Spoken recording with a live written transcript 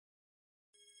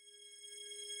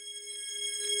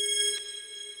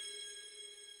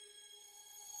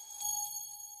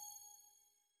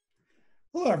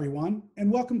Hello, everyone,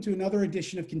 and welcome to another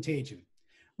edition of Contagion.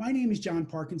 My name is John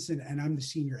Parkinson, and I'm the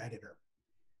senior editor.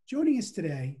 Joining us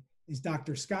today is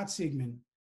Dr. Scott Sigmund,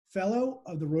 Fellow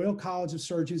of the Royal College of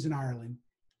Surgeons in Ireland,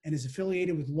 and is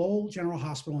affiliated with Lowell General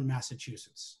Hospital in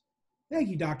Massachusetts. Thank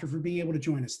you, Doctor, for being able to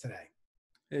join us today.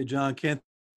 Hey, John, can't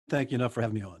thank you enough for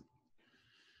having me on.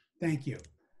 Thank you.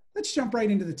 Let's jump right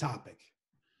into the topic.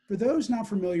 For those not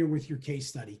familiar with your case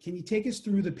study, can you take us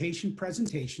through the patient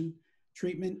presentation,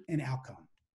 treatment, and outcome?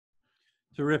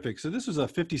 Terrific. So this was a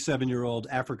 57-year-old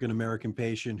African-American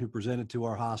patient who presented to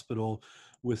our hospital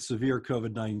with severe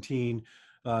COVID-19.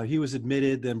 He was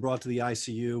admitted, then brought to the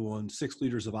ICU on 6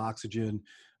 liters of oxygen.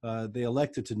 They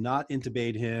elected to not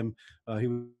intubate him. He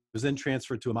was then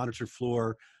transferred to a monitored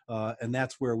floor, and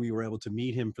that's where we were able to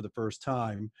meet him for the first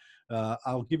time.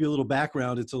 I'll give you a little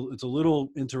background. It's a little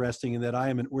interesting in that I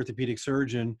am an orthopedic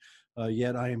surgeon,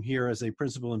 yet I am here as a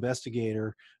principal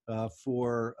investigator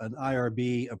for an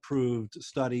IRB-approved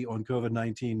study on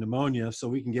COVID-19 pneumonia, so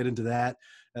we can get into that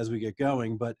as we get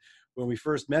going. But when we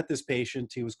first met this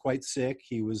patient, he was quite sick.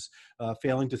 He was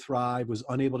failing to thrive, was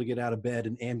unable to get out of bed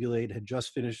and ambulate, had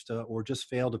just finished or just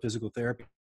failed a physical therapy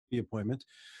appointment.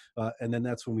 And then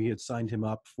that's when we had signed him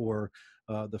up for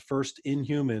the first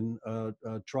in-human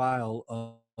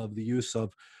trial of the use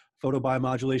of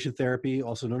photobiomodulation therapy,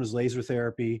 also known as laser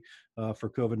therapy, for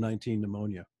COVID-19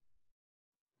 pneumonia.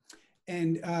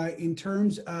 And in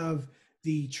terms of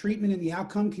the treatment and the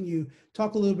outcome, can you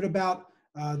talk a little bit about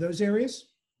those areas?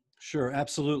 Sure,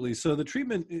 absolutely. So the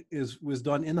treatment was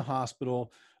done in the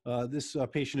hospital. This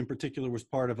patient in particular was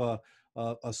part of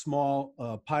a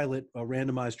small pilot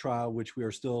randomized trial, which we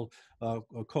are still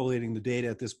collating the data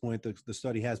at this point. The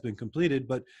study has been completed,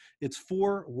 but it's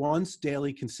 4 once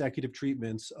daily consecutive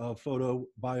treatments of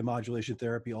photobiomodulation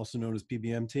therapy, also known as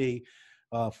PBMT,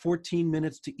 14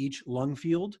 minutes to each lung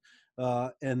field,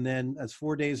 and then that's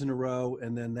 4 days in a row,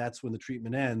 and then that's when the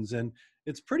treatment ends. And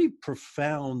it's pretty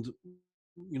profound.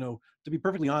 You know, to be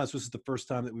perfectly honest, this is the first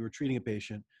time that we were treating a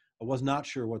patient. I was not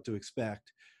sure what to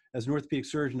expect. As an orthopedic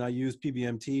surgeon, I use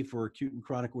PBMT for acute and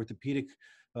chronic orthopedic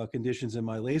conditions in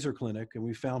my laser clinic, and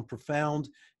we found profound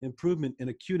improvement in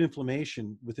acute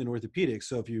inflammation within orthopedics.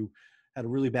 So if you had a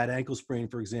really bad ankle sprain,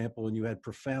 for example, and you had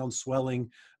profound swelling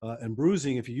and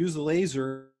bruising, if you use the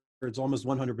laser, it's almost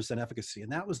 100% efficacy.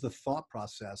 And that was the thought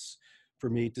process for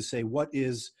me to say, what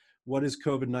is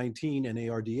COVID-19 and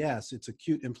ARDS? It's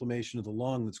acute inflammation of the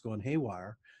lung that's gone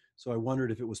haywire. So I wondered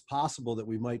if it was possible that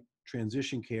we might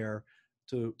transition care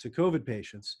to COVID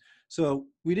patients. So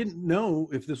we didn't know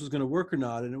if this was going to work or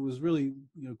not, and it was really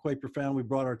quite profound. We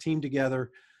brought our team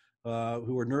together,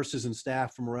 who were nurses and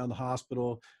staff from around the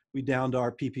hospital. We donned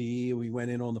our PPE. We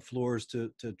went in on the floors to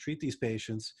treat these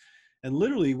patients. And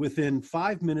literally within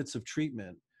 5 minutes of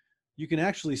treatment, you can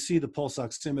actually see the pulse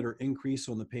oximeter increase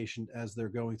on the patient as they're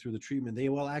going through the treatment. They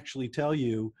will actually tell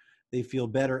you they feel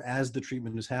better as the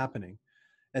treatment is happening.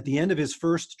 At the end of his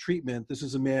first treatment, this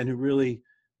is a man who really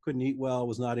couldn't eat well,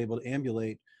 was not able to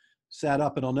ambulate, sat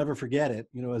up, and I'll never forget it.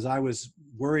 As I was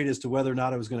worried as to whether or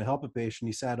not I was going to help a patient,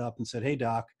 he sat up and said, "Hey,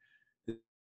 doc,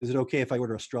 is it okay if I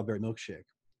order a strawberry milkshake?"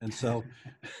 And so,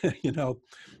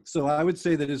 so I would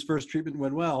say that his first treatment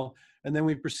went well. And then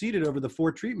we proceeded over the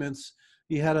 4 treatments.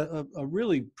 He had a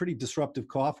really pretty disruptive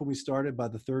cough when we started. By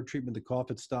the 3rd treatment, the cough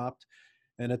had stopped.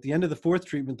 And at the end of the 4th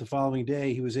treatment, the following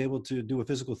day, he was able to do a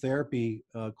physical therapy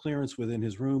clearance within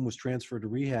his room, was transferred to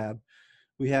rehab.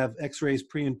 We have x-rays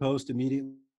pre and post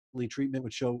immediately treatment,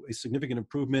 which show a significant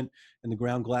improvement in the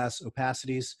ground glass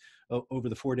opacities over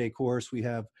the 4-day course. We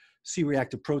have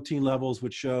C-reactive protein levels,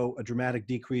 which show a dramatic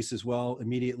decrease as well,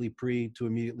 immediately pre to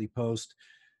immediately post.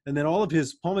 And then all of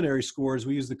his pulmonary scores,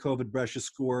 we use the COVID-Brescia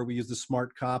score, we use the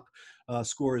SMART COP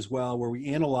score as well, where we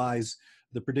analyze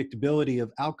the predictability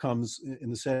of outcomes in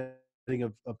the setting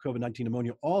of COVID-19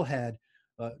 pneumonia, all had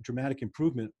dramatic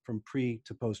improvement from pre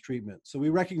to post treatment. So we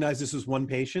recognize this is one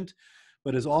patient,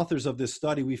 but as authors of this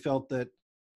study, we felt that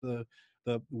the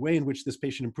way in which this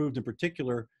patient improved in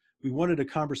particular, we wanted a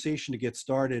conversation to get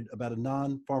started about a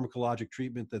non-pharmacologic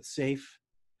treatment that's safe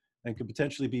and could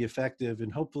potentially be effective,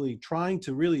 and hopefully trying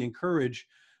to really encourage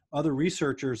other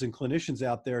researchers and clinicians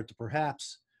out there to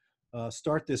perhaps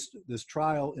start this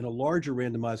trial in a larger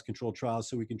randomized controlled trial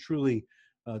so we can truly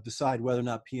decide whether or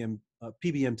not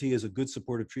PBMT is a good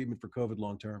supportive treatment for COVID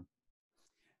long-term.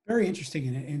 Very interesting,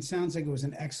 and it sounds like it was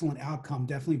an excellent outcome,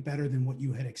 definitely better than what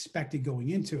you had expected going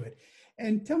into it.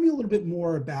 And tell me a little bit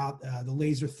more about the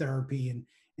laser therapy and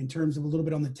in terms of a little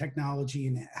bit on the technology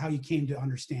and how you came to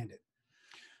understand it.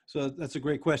 So that's a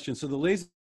great question. So the laser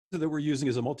that we're using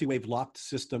is a multi-wave locked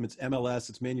system. It's MLS.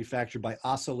 It's manufactured by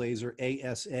ASA Laser,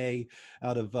 ASA,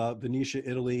 out of Venetia,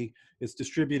 Italy. It's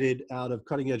distributed out of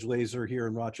Cutting Edge Laser here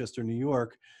in Rochester, New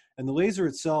York. And the laser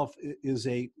itself is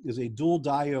a dual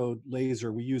diode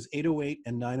laser. We use 808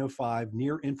 and 905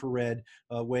 near infrared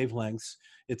wavelengths.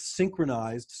 It's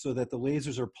synchronized so that the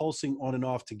lasers are pulsing on and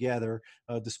off together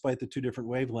despite the two different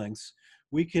wavelengths.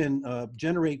 We can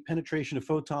generate penetration of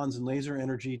photons and laser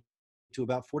energy to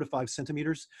about 4 to 5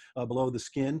 centimeters below the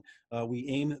skin. We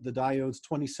aim the diodes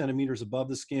 20 centimeters above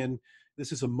the skin.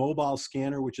 This is a mobile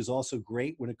scanner, which is also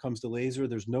great when it comes to laser.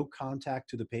 There's no contact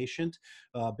to the patient.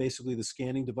 Basically, the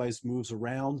scanning device moves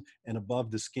around and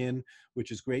above the skin,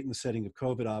 which is great in the setting of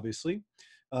COVID, obviously.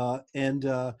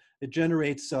 It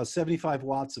generates 75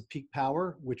 watts of peak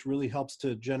power, which really helps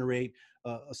to generate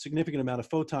a significant amount of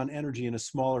photon energy in a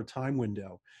smaller time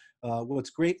window. What's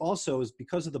great also is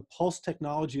because of the pulse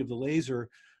technology of the laser,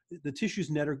 the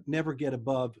tissues never get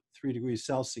above 3 degrees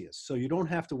Celsius. So you don't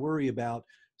have to worry about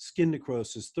skin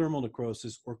necrosis, thermal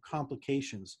necrosis, or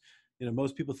complications. You know,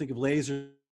 most people think of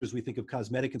lasers, we think of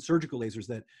cosmetic and surgical lasers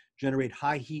that generate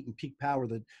high heat and peak power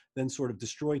that then sort of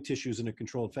destroy tissues in a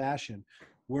controlled fashion.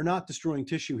 We're not destroying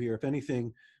tissue here. If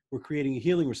anything, we're creating a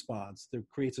healing response that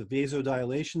creates a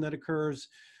vasodilation that occurs.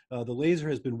 The laser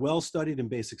has been well studied in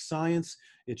basic science.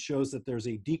 It shows that there's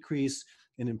a decrease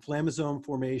in inflammasome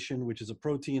formation, which is a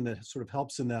protein that sort of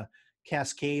helps in the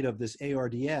cascade of this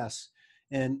ARDS.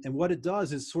 And what it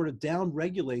does is sort of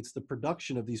down-regulates the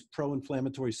production of these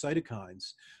pro-inflammatory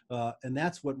cytokines. And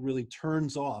that's what really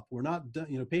turns off. We're not,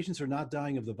 patients are not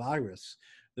dying of the virus.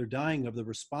 They're dying of the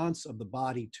response of the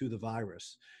body to the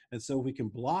virus. And so if we can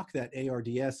block that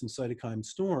ARDS and cytokine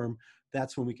storm,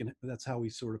 that's how we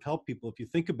sort of help people. If you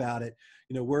think about it,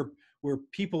 we're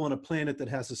people on a planet that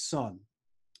has a sun,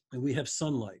 and we have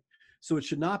sunlight. So it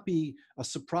should not be a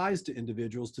surprise to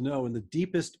individuals to know in the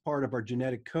deepest part of our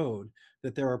genetic code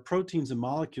that there are proteins and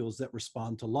molecules that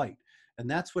respond to light. And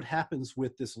that's what happens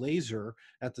with this laser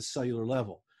at the cellular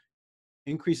level.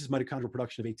 Increases mitochondrial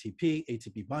production of ATP,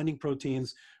 ATP binding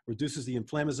proteins, reduces the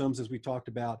inflammasomes as we talked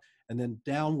about, and then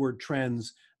downward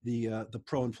trends the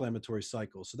pro-inflammatory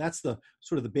cycle. So that's the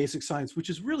sort of the basic science, which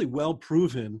is really well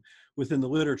proven within the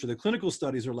literature. The clinical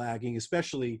studies are lagging,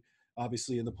 especially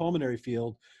obviously in the pulmonary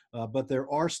field, but there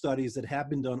are studies that have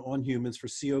been done on humans for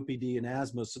COPD and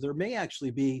asthma. So there may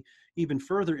actually be even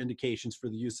further indications for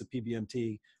the use of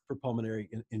PBMT for pulmonary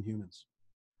in humans.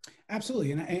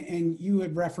 Absolutely, and you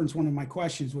had referenced one of my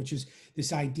questions, which is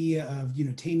this idea of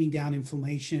taming down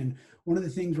inflammation. One of the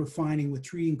things we're finding with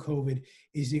treating COVID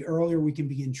is the earlier we can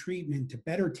begin treatment to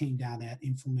better tame down that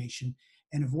inflammation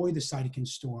and avoid the cytokine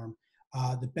storm,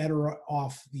 the better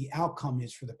off the outcome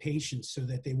is for the patients, so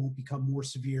that they won't become more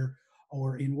severe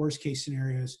or, in worst case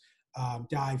scenarios,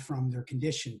 die from their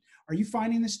condition. Are you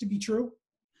finding this to be true?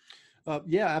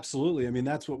 Yeah, absolutely. I mean,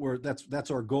 that's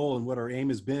our goal and what our aim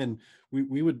has been.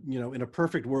 We would, in a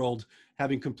perfect world,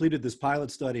 having completed this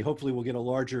pilot study, hopefully we'll get a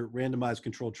larger randomized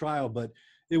controlled trial, but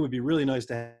it would be really nice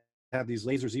to have these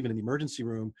lasers even in the emergency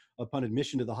room upon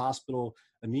admission to the hospital,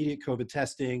 immediate COVID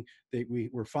testing.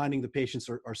 We're finding the patients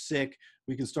are sick.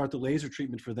 We can start the laser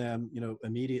treatment for them,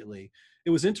 immediately.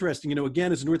 It was interesting,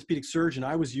 again, as an orthopedic surgeon,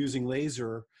 I was using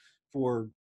laser for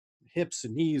hips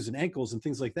and knees and ankles and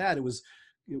things like that. It was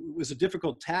a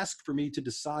difficult task for me to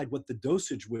decide what the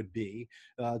dosage would be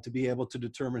to be able to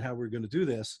determine how we're going to do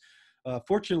this.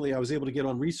 Fortunately, I was able to get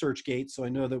on ResearchGate, so I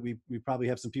know that we probably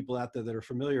have some people out there that are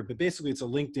familiar, but basically it's a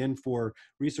LinkedIn for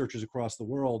researchers across the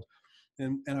world.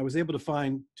 And I was able to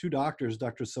find two doctors,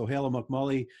 Dr. Sohaila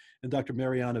Makmali and Dr.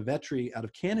 Mariana Vetri out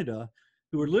of Canada,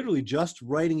 who are literally just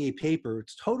writing a paper.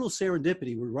 It's total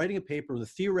serendipity. We're writing a paper on the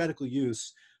theoretical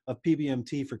use of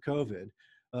PBMT for COVID.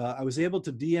 I was able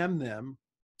to DM them.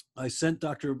 I sent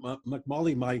Dr.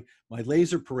 McMully my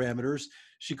laser parameters.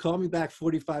 She called me back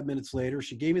 45 minutes later.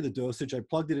 She gave me the dosage. I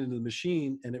plugged it into the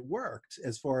machine, and it worked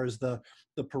as far as the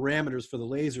parameters for the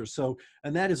laser. So,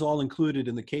 and that is all included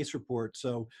in the case report.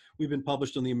 So we've been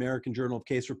published on the American Journal of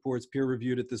Case Reports, peer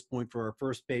reviewed at this point for our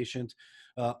first patient.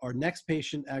 Our next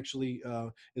patient actually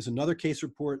is another case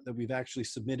report that we've actually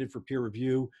submitted for peer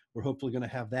review. We're hopefully going to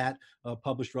have that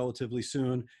published relatively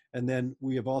soon. And then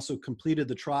we have also completed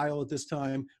the trial at this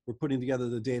time. We're putting together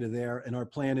the data there, and our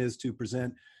plan is to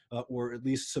present or at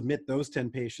least submit those 10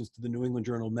 patients to the New England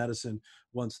Journal of Medicine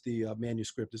once the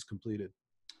manuscript is completed.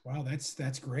 Wow,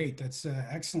 that's great. That's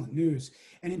excellent news.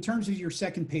 And in terms of your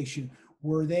second patient,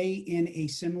 were they in a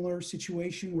similar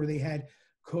situation where they had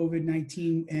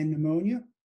COVID-19 and pneumonia?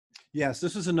 Yes,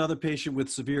 this is another patient with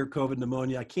severe COVID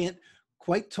pneumonia. I can't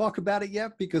quite talk about it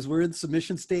yet because we're in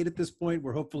submission state at this point.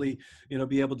 We're hopefully,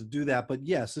 be able to do that. But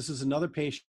yes, this is another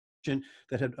patient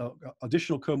that had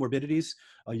additional comorbidities,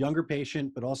 a younger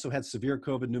patient, but also had severe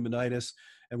COVID pneumonitis.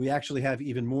 And we actually have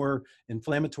even more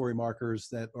inflammatory markers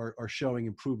that are showing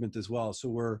improvement as well. So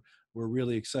we're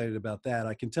really excited about that.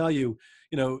 I can tell you,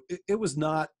 it was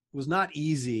not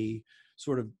easy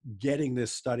sort of getting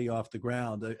this study off the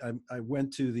ground. I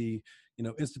went to the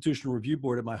institutional review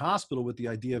board at my hospital with the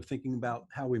idea of thinking about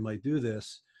how we might do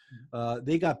this.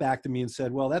 They got back to me and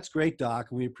said, well, that's great, Doc.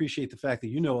 And we appreciate the fact that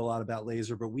you know a lot about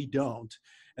laser, but we don't.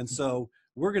 And so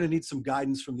we're going to need some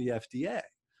guidance from the FDA.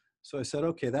 So I said,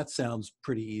 okay, that sounds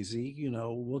pretty easy.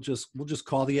 We'll just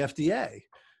call the FDA.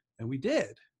 And we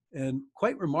did. And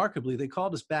quite remarkably, they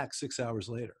called us back 6 hours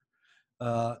later.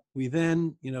 We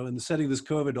then, in the setting of this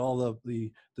COVID, all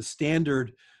the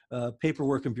standard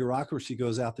paperwork and bureaucracy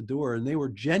goes out the door, and they were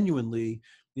genuinely,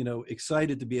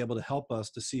 excited to be able to help us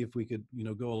to see if we could,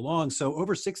 go along. So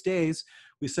over 6 days,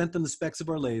 we sent them the specs of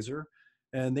our laser,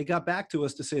 and they got back to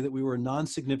us to say that we were a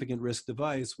non-significant risk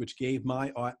device, which gave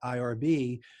my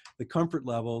IRB the comfort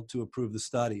level to approve the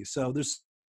study. So there's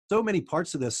so many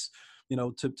parts of this,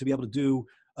 to be able to do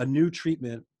a new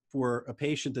treatment for a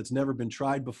patient that's never been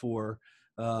tried before.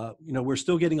 We're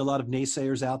still getting a lot of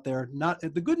naysayers out there.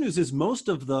 The good news is most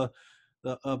of the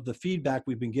feedback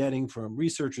we've been getting from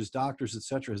researchers, doctors, et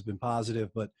cetera, has been positive.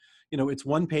 But it's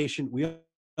one patient. We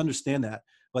understand that,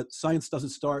 but science doesn't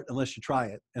start unless you try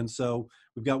it. And so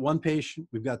we've got one patient,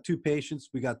 we've got 2 patients,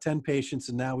 we got 10 patients,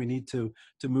 and now we need to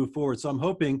move forward. So I'm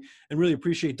hoping and really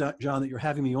appreciate, John, that you're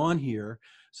having me on here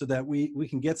so that we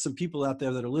can get some people out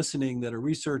there that are listening, that are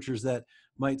researchers that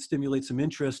might stimulate some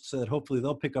interest so that hopefully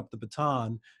they'll pick up the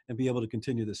baton and be able to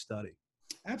continue this study.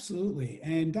 Absolutely.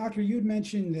 And Doctor, you had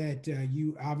mentioned that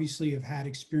you obviously have had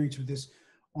experience with this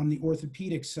on the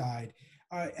orthopedic side.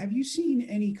 Have you seen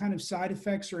any kind of side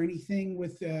effects or anything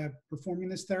with performing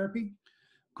this therapy?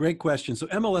 Great question. So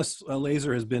MLS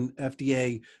laser has been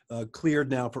FDA cleared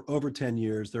now for over 10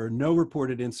 years. There are no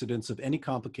reported incidents of any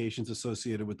complications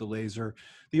associated with the laser.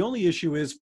 The only issue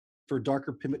is for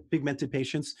darker pigmented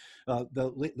patients,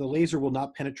 the laser will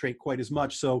not penetrate quite as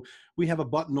much. So we have a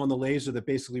button on the laser that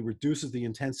basically reduces the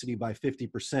intensity by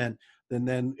 50%, and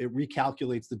then it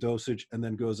recalculates the dosage and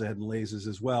then goes ahead and lasers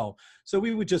as well. So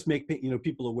we would just make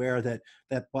people aware that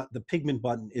the pigment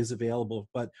button is available,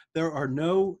 but there are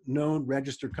no known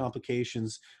registered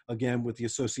complications, again, with the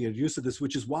associated use of this,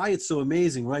 which is why it's so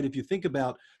amazing, right? If you think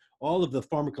about all of the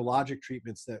pharmacologic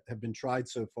treatments that have been tried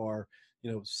so far,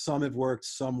 some have worked,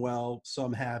 some well,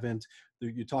 some haven't.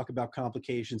 You talk about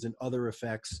complications and other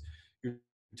effects. You're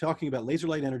talking about laser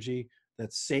light energy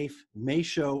that's safe, may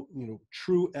show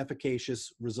true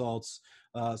efficacious results.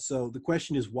 So the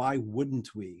question is, why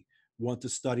wouldn't we want to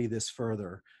study this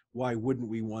further? Why wouldn't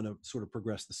we want to sort of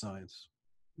progress the science?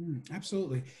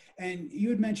 Absolutely. And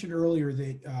you had mentioned earlier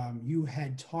that you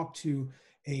had talked to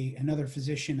another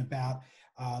physician about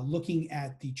looking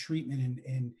at the treatment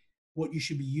and what you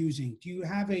should be using. Do you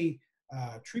have a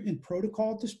treatment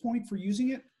protocol at this point for using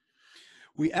it?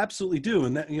 We absolutely do.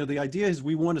 And that, the idea is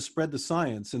we want to spread the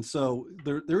science. And so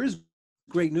there is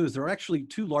great news. There are actually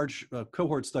 2 large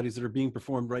cohort studies that are being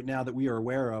performed right now that we are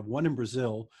aware of, one in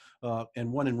Brazil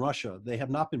and one in Russia. They have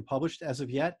not been published as of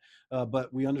yet,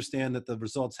 but we understand that the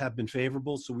results have been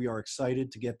favorable. So we are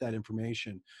excited to get that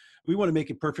information. We want to make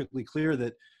it perfectly clear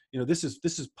that this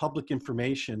is public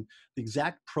information. The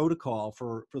exact protocol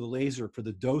for the laser, for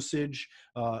the dosage,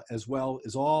 as well,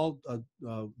 is all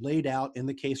laid out in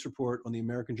the case report on the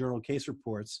American Journal of Case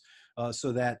Reports,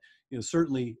 so that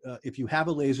certainly if you have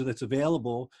a laser that's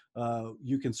available,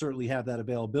 you can certainly have that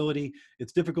availability.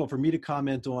 It's difficult for me to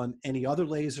comment on any other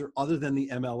laser other than the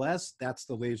MLS. That's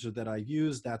the laser that I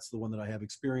use. That's the one that I have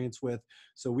experience with.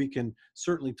 So we can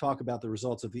certainly talk about the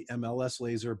results of the MLS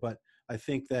laser, but I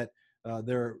think that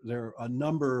there are a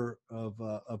number of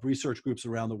research groups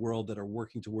around the world that are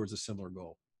working towards a similar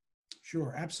goal.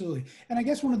 Sure, absolutely. And I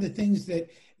guess one of the things that,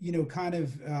 kind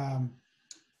of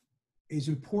is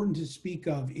important to speak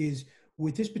of is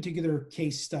with this particular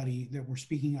case study that we're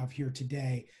speaking of here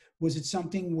today, was it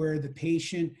something where the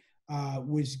patient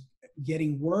was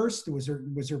getting worse? Was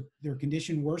their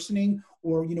condition worsening?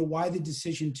 Or, why the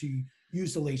decision to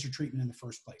use the laser treatment in the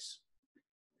first place?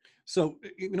 So,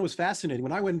 it's fascinating.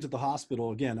 When I went into the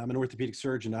hospital, again, I'm an orthopedic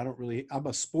surgeon. I'm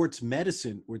a sports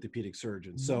medicine orthopedic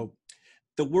surgeon. Mm-hmm. So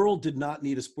the world did not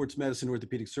need a sports medicine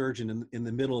orthopedic surgeon in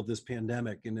the middle of this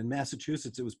pandemic. And in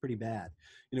Massachusetts, it was pretty bad.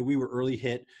 We were early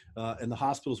hit and the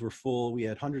hospitals were full. We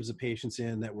had hundreds of patients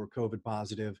in that were COVID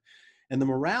positive. And the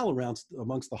morale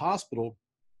amongst the hospital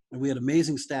and we had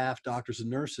amazing staff, doctors and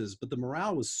nurses, but the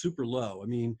morale was super low. I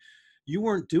mean, you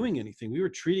weren't doing anything. We were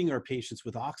treating our patients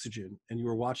with oxygen, and you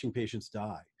were watching patients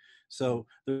die. So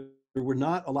there were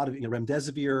not a lot of,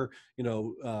 remdesivir,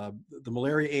 the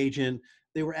malaria agent.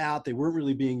 They were out. They weren't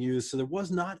really being used. So there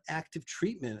was not active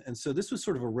treatment. And so this was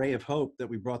sort of a ray of hope that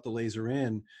we brought the laser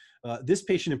in. This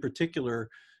patient in particular,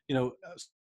 you know,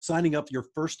 signing up your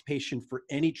first patient for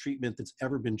any treatment that's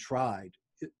ever been tried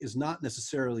is not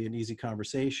necessarily an easy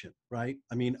conversation, right?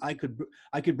 I mean, I could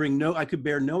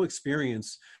bear no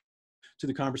experience to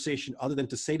the conversation other than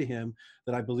to say to him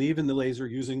that I believe in the laser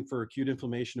using for acute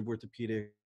inflammation of orthopedics,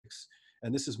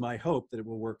 and this is my hope that it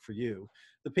will work for you.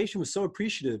 The patient was so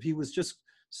appreciative. He was just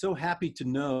so happy to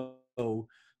know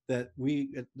that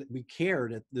we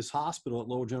cared at this hospital, at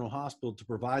Lowell General Hospital, to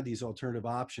provide these alternative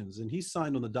options. And he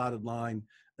signed on the dotted line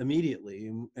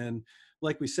immediately. And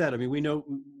like we said, I mean, we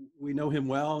know him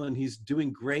well, and he's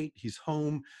doing great. He's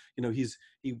home.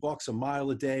 He walks a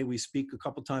mile a day. We speak a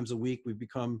couple times a week. We've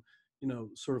become,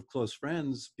 sort of close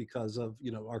friends because of,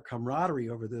 our camaraderie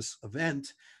over this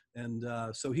event. And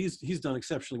so he's done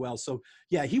exceptionally well. So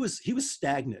yeah, he was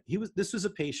stagnant. This was a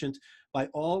patient by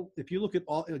all, if you look at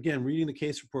all, again, reading the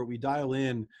case report, we dial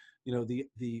in,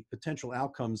 the potential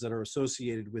outcomes that are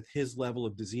associated with his level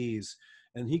of disease,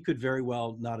 and he could very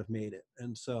well not have made it.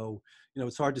 And so,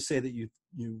 it's hard to say that you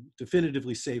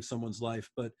definitively saved someone's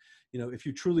life, but, if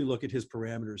you truly look at his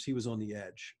parameters, he was on the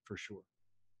edge for sure.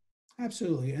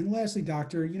 Absolutely. And lastly,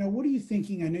 doctor, what are you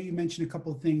thinking? I know you mentioned a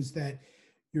couple of things that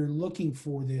you're looking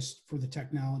for the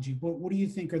technology, but what do you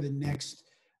think are the next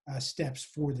steps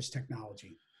for this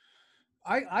technology?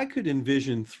 I could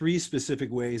envision 3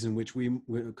 specific ways in which we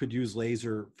could use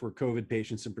laser for COVID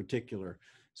patients in particular.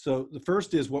 So the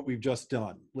first is what we've just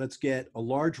done. Let's get a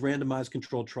large randomized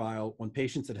controlled trial on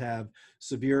patients that have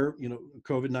severe,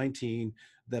 COVID-19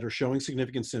 that are showing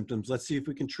significant symptoms. Let's see if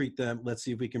we can treat them. Let's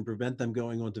see if we can prevent them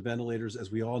going onto ventilators.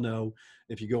 As we all know,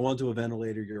 if you go onto a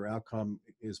ventilator, your outcome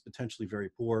is potentially very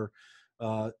poor.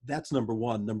 That's number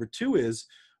one. Number 2 is,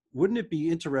 wouldn't it be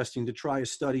interesting to try a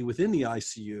study within the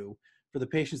ICU for the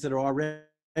patients that are already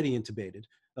intubated,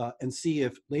 and see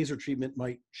if laser treatment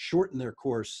might shorten their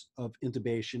course of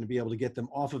intubation and be able to get them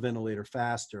off a ventilator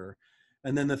faster.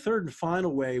 And then the third and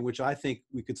final way, which I think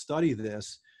we could study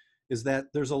this, is that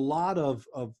there's a lot of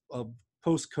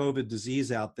post-COVID disease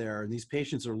out there, and these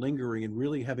patients are lingering and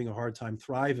really having a hard time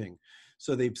thriving.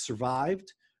 So they've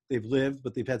survived, they've lived,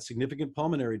 but they've had significant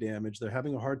pulmonary damage. They're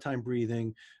having a hard time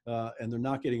breathing, and they're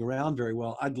not getting around very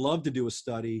well. I'd love to do a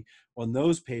study on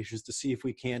those patients to see if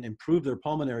we can improve their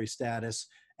pulmonary status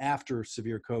after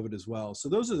severe COVID as well. So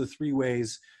those are the 3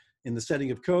 ways in the setting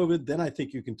of COVID. Then I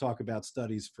think you can talk about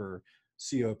studies for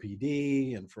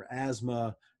COPD and for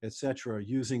asthma, et cetera,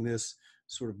 using this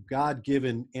sort of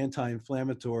God-given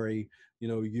anti-inflammatory,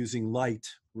 using light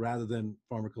rather than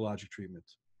pharmacologic treatment.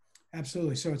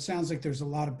 Absolutely. So it sounds like there's a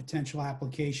lot of potential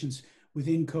applications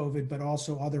within COVID, but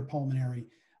also other pulmonary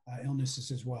illnesses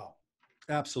as well.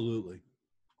 Absolutely.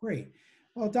 Great.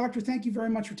 Well, doctor, thank you very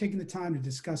much for taking the time to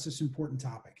discuss this important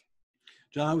topic.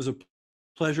 John, it was a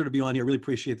pleasure to be on here. I really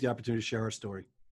appreciate the opportunity to share our story.